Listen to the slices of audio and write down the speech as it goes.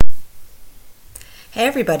Hey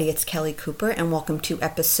everybody, it's Kelly Cooper and welcome to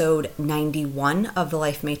episode 91 of the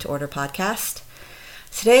Life Made to Order podcast.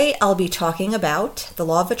 Today I'll be talking about the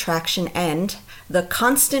law of attraction and the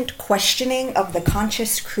constant questioning of the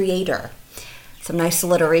conscious creator. Some nice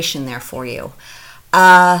alliteration there for you.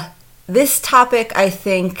 This topic I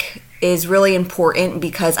think is really important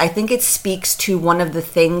because I think it speaks to one of the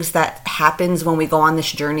things that happens when we go on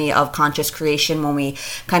this journey of conscious creation, when we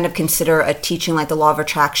kind of consider a teaching like the law of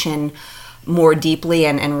attraction more deeply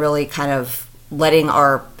and really kind of letting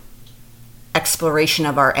our exploration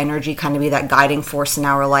of our energy kind of be that guiding force in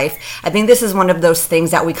our life. I think this is one of those things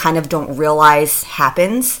that we kind of don't realize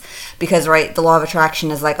happens because, right, the law of attraction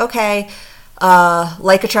is like, okay,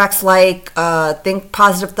 like attracts like, think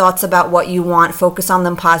positive thoughts about what you want, focus on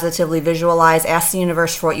them positively, visualize, ask the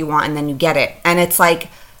universe for what you want, and then you get it. And it's like,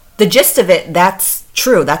 the gist of it, that's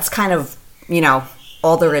true. That's kind of,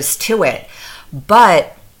 all there is to it.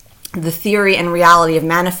 But the theory and reality of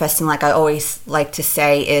manifesting, like I always like to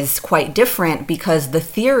say, is quite different because the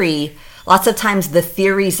theory, lots of times the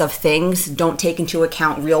theories of things don't take into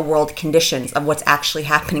account real world conditions of what's actually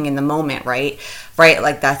happening in the moment, right? Right?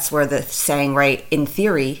 Like that's where the saying, right, in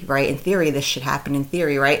theory, this should happen in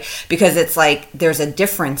theory, right? Because it's like there's a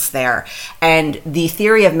difference there. And the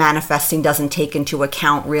theory of manifesting doesn't take into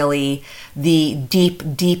account really the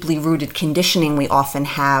deeply rooted conditioning we often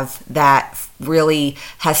have that really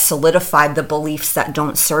has solidified the beliefs that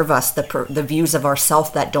don't serve us, the views of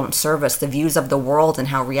ourself that don't serve us, the views of the world and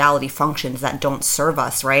how reality functions that don't serve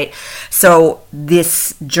us, right? So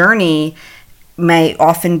this journey may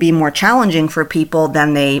often be more challenging for people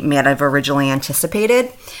than they may have originally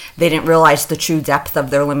anticipated. They didn't realize the true depth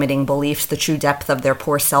of their limiting beliefs, the true depth of their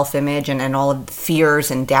poor self-image and all of the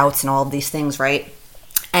fears and doubts and all of these things, right?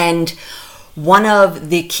 And one of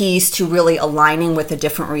the keys to really aligning with a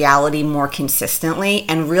different reality more consistently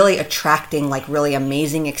and really attracting like really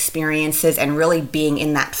amazing experiences and really being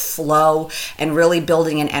in that flow and really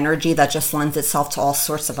building an energy that just lends itself to all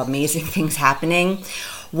sorts of amazing things happening.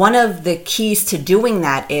 One of the keys to doing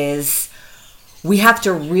that is we have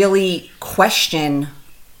to really question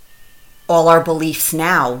all our beliefs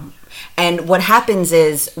now. And what happens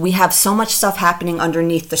is we have so much stuff happening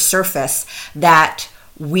underneath the surface that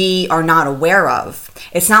we are not aware of.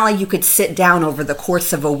 It's not like you could sit down over the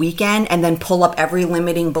course of a weekend and then pull up every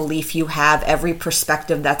limiting belief you have, every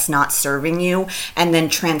perspective that's not serving you, and then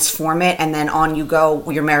transform it, and then on you go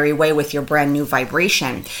your merry way with your brand new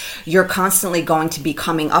vibration. You're constantly going to be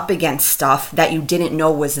coming up against stuff that you didn't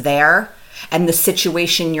know was there. And the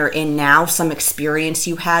situation you're in now, some experience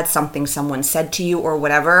you had, something someone said to you or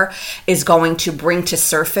whatever, is going to bring to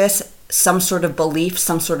surface some sort of belief,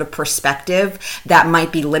 some sort of perspective that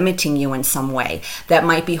might be limiting you in some way, that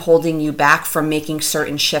might be holding you back from making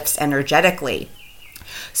certain shifts energetically.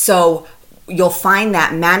 So you'll find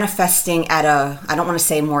that manifesting at I don't want to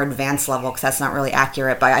say more advanced level because that's not really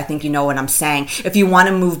accurate, but I think you know what I'm saying. If you want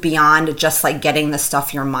to move beyond just like getting the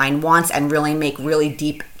stuff your mind wants and really make really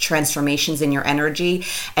deep transformations in your energy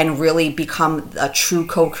and really become a true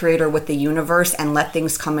co-creator with the universe and let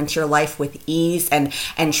things come into your life with ease and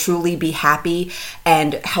truly be happy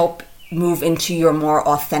and help move into your more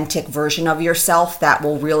authentic version of yourself that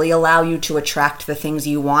will really allow you to attract the things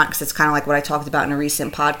you want. Because it's kind of like what I talked about in a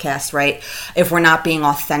recent podcast, right? If we're not being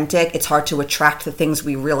authentic, it's hard to attract the things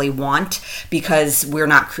we really want because we're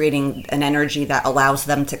not creating an energy that allows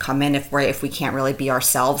them to come in if we can't really be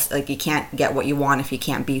ourselves. Like you can't get what you want if you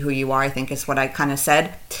can't be who you are, I think is what I kind of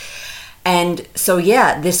said. And so,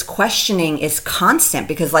 yeah, this questioning is constant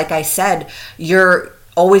because like I said, you're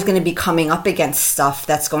always going to be coming up against stuff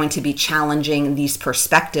that's going to be challenging these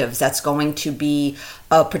perspectives, that's going to be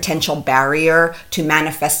a potential barrier to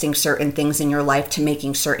manifesting certain things in your life, to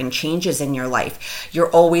making certain changes in your life.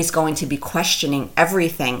 You're always going to be questioning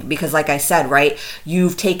everything because like I said, right,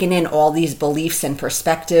 you've taken in all these beliefs and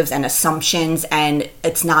perspectives and assumptions and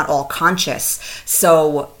it's not all conscious.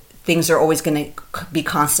 So things are always going to be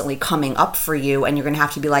constantly coming up for you and you're going to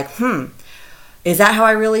have to be like, is that how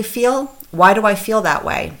I really feel? Why do I feel that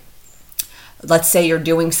way? Let's say you're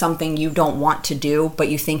doing something you don't want to do, but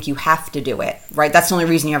you think you have to do it, right? That's the only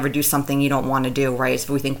reason you ever do something you don't want to do, right? Is if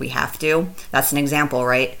we think we have to. That's an example,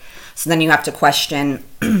 right? So then you have to question,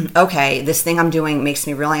 okay, this thing I'm doing makes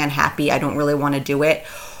me really unhappy. I don't really want to do it.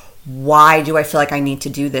 Why do I feel like I need to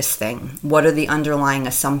do this thing? What are the underlying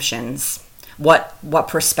assumptions? What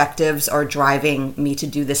perspectives are driving me to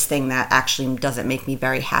do this thing that actually doesn't make me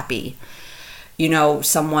very happy?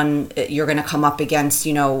 Someone you're going to come up against,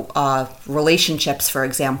 relationships, for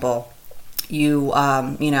example.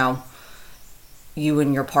 you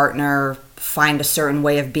and your partner find a certain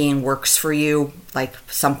way of being works for you, like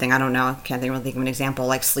something, I don't know, I can't really think of an example,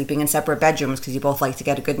 like sleeping in separate bedrooms because you both like to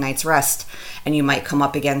get a good night's rest, and you might come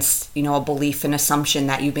up against, a belief and assumption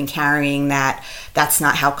that you've been carrying that that's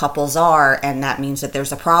not how couples are, and that means that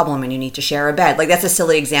there's a problem and you need to share a bed. Like, that's a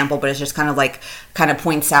silly example, but it's just kind of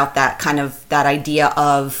points out that idea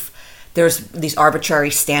of there's these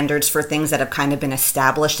arbitrary standards for things that have kind of been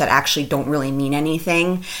established that actually don't really mean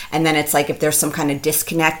anything. And then it's like, if there's some kind of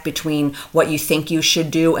disconnect between what you think you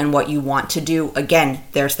should do and what you want to do, again,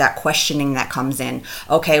 there's that questioning that comes in.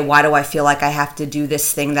 Okay, why do I feel like I have to do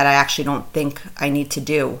this thing that I actually don't think I need to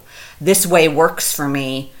do? This way works for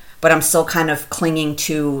me, but I'm still kind of clinging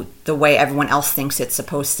to the way everyone else thinks it's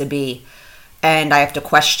supposed to be. And I have to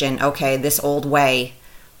question, okay, this old way,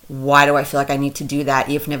 why do I feel like I need to do that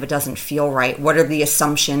even if it doesn't feel right? What are the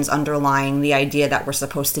assumptions underlying the idea that we're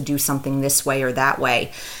supposed to do something this way or that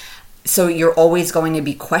way? So you're always going to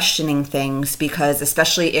be questioning things, because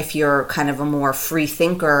especially if you're kind of a more free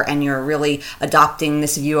thinker and you're really adopting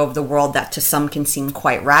this view of the world that to some can seem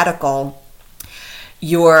quite radical,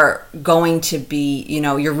 you're going to be,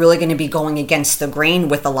 you're really going to be going against the grain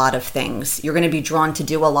with a lot of things. You're going to be drawn to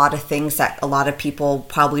do a lot of things that a lot of people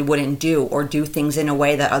probably wouldn't do, or do things in a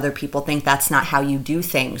way that other people think that's not how you do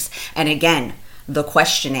things. And again, the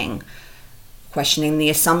questioning the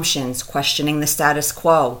assumptions, questioning the status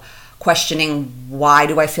quo, questioning why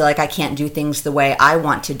do I feel like I can't do things the way I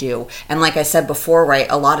want to do. And like I said before, right,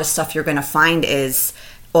 a lot of stuff you're going to find is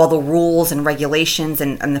all the rules and regulations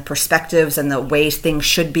and the perspectives and the ways things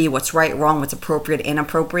should be, what's right, wrong, what's appropriate,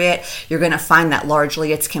 inappropriate. You're going to find that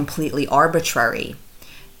largely it's completely arbitrary.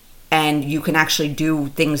 And you can actually do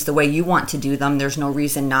things the way you want to do them. There's no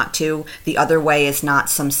reason not to. The other way is not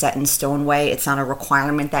some set in stone way. It's not a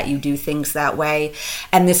requirement that you do things that way.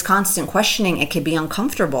 And this constant questioning, it can be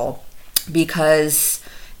uncomfortable, because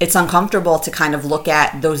it's uncomfortable to kind of look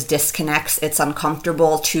at those disconnects. It's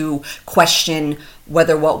uncomfortable to question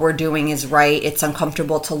whether what we're doing is right. It's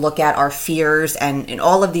uncomfortable to look at our fears and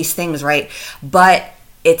all of these things, right? But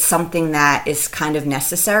it's something that is kind of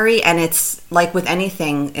necessary. And it's like with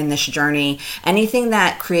anything in this journey, anything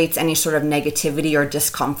that creates any sort of negativity or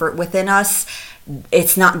discomfort within us,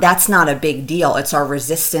 that's not a big deal. It's our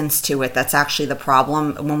resistance to it that's actually the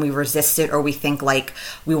problem. When we resist it, or we think like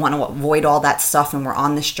we want to avoid all that stuff, and we're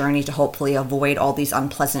on this journey to hopefully avoid all these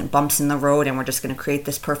unpleasant bumps in the road, and we're just going to create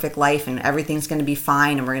this perfect life and everything's going to be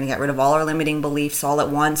fine, and we're going to get rid of all our limiting beliefs all at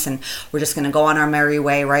once, and we're just going to go on our merry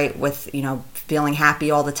way, right, with feeling happy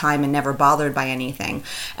all the time and never bothered by anything.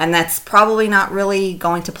 And that's probably not really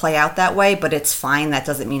going to play out that way, but it's fine. That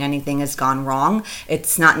doesn't mean anything has gone wrong.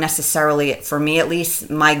 It's not necessarily, for me at least,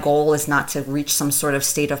 my goal is not to reach some sort of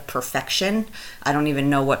state of perfection. I don't even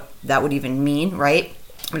know what that would even mean, right?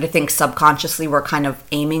 But I think subconsciously we're kind of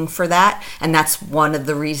aiming for that. And that's one of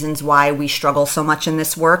the reasons why we struggle so much in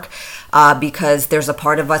this work, because there's a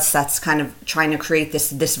part of us that's kind of trying to create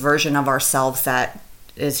this version of ourselves that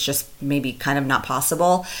is just maybe kind of not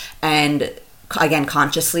possible. And again,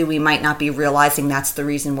 consciously, we might not be realizing that's the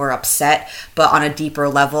reason we're upset, but on a deeper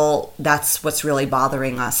level, that's what's really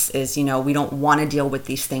bothering us is, we don't want to deal with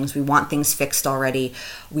these things. We want things fixed already.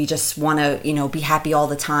 We just want to, be happy all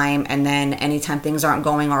the time. And then anytime things aren't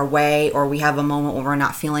going our way, or we have a moment where we're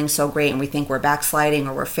not feeling so great and we think we're backsliding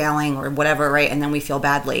or we're failing or whatever, right? And then we feel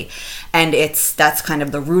badly. And that's kind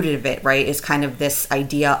of the root of it, right? Is kind of this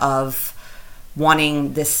idea of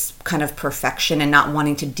wanting this kind of perfection and not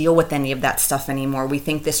wanting to deal with any of that stuff anymore. We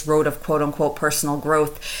think this road of quote unquote personal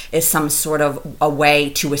growth is some sort of a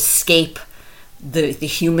way to escape the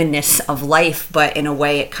humanness of life, but in a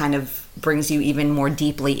way it kind of brings you even more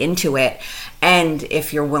deeply into it. And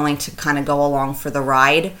if you're willing to kind of go along for the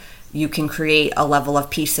ride, you can create a level of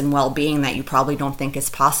peace and well-being that you probably don't think is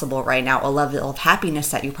possible right now, a level of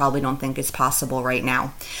happiness that you probably don't think is possible right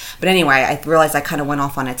now. But anyway, I realized I kind of went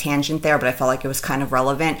off on a tangent there, but I felt like it was kind of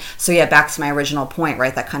relevant. So yeah, back to my original point,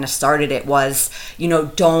 right, that kind of started it was,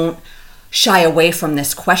 don't shy away from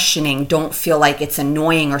this questioning. Don't feel like it's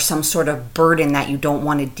annoying or some sort of burden that you don't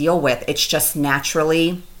want to deal with. It's just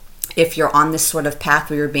naturally, if you're on this sort of path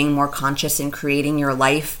where you're being more conscious in creating your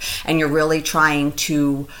life and you're really trying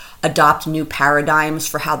to adopt new paradigms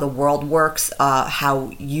for how the world works,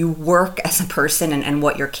 how you work as a person and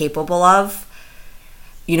what you're capable of,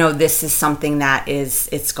 this is something that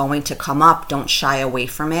it's going to come up. Don't shy away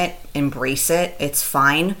from it. Embrace it. It's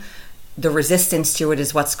fine. the resistance to it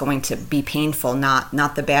is what's going to be painful, not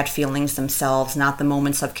the bad feelings themselves, not the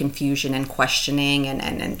moments of confusion and questioning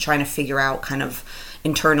and trying to figure out kind of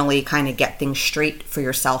internally, kind of get things straight for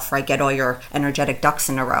yourself, right? Get all your energetic ducks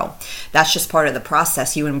in a row. That's just part of the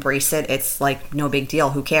process. You embrace it. It's like no big deal.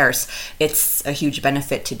 Who cares? It's a huge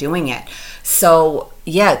benefit to doing it. So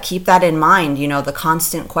yeah, keep that in mind, the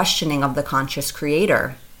constant questioning of the conscious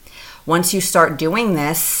creator. Once you start doing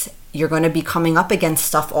this, you're going to be coming up against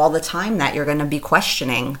stuff all the time that you're going to be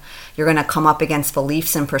questioning. You're going to come up against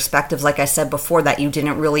beliefs and perspectives, like I said before, that you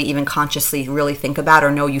didn't really even consciously really think about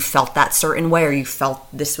or know you felt that certain way, or you felt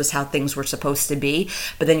this was how things were supposed to be.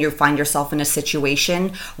 But then you find yourself in a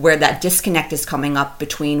situation where that disconnect is coming up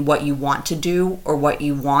between what you want to do or what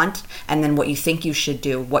you want, and then what you think you should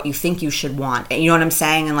do, what you think you should want. You know what I'm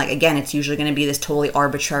saying? And again, it's usually going to be this totally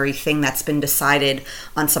arbitrary thing that's been decided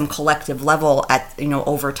on some collective level at,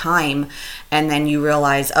 over time. And then you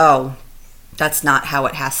realize, oh, that's not how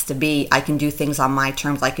it has to be. I can do things on my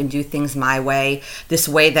terms. I can do things my way. This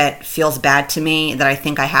way that feels bad to me, that I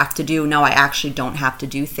think I have to do. No, I actually don't have to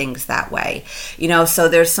do things that way. So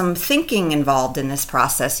there's some thinking involved in this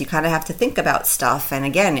process. You kind of have to think about stuff. And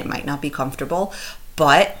again, it might not be comfortable,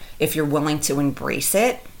 but if you're willing to embrace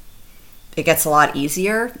it, it gets a lot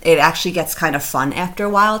easier. It actually gets kind of fun after a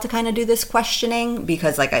while to kind of do this questioning,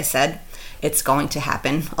 because like I said, it's going to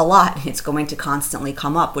happen a lot. It's going to constantly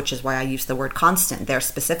come up, which is why I use the word constant there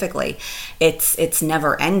specifically. It's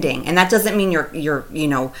never ending. And that doesn't mean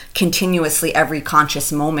you're continuously every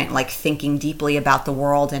conscious moment, like thinking deeply about the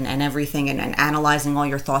world and everything and analyzing all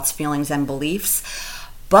your thoughts, feelings, and beliefs.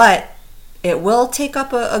 But it will take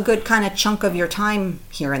up a good kind of chunk of your time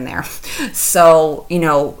here and there. So,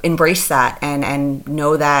 embrace that and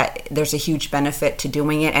know that there's a huge benefit to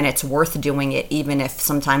doing it, and it's worth doing it, even if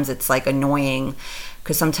sometimes it's like annoying,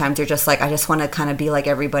 because sometimes you're just like, I just want to kind of be like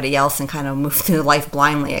everybody else and kind of move through life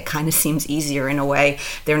blindly. It kind of seems easier in a way.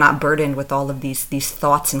 They're not burdened with all of these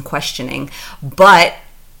thoughts and questioning. But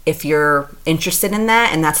if you're interested in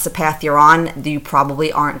that and that's the path you're on, you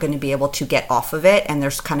probably aren't going to be able to get off of it, and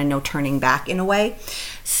there's kind of no turning back in a way.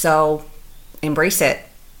 So embrace it.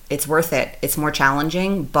 It's worth it. It's more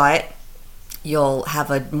challenging, but you'll have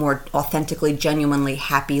a more authentically, genuinely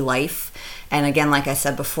happy life. And again, like I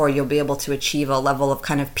said before, you'll be able to achieve a level of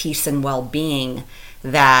kind of peace and well-being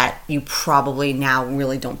that you probably now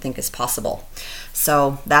really don't think is possible.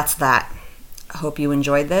 So that's that. I hope you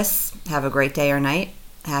enjoyed this. Have a great day or night.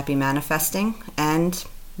 Happy manifesting, and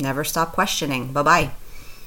never stop questioning. Bye-bye.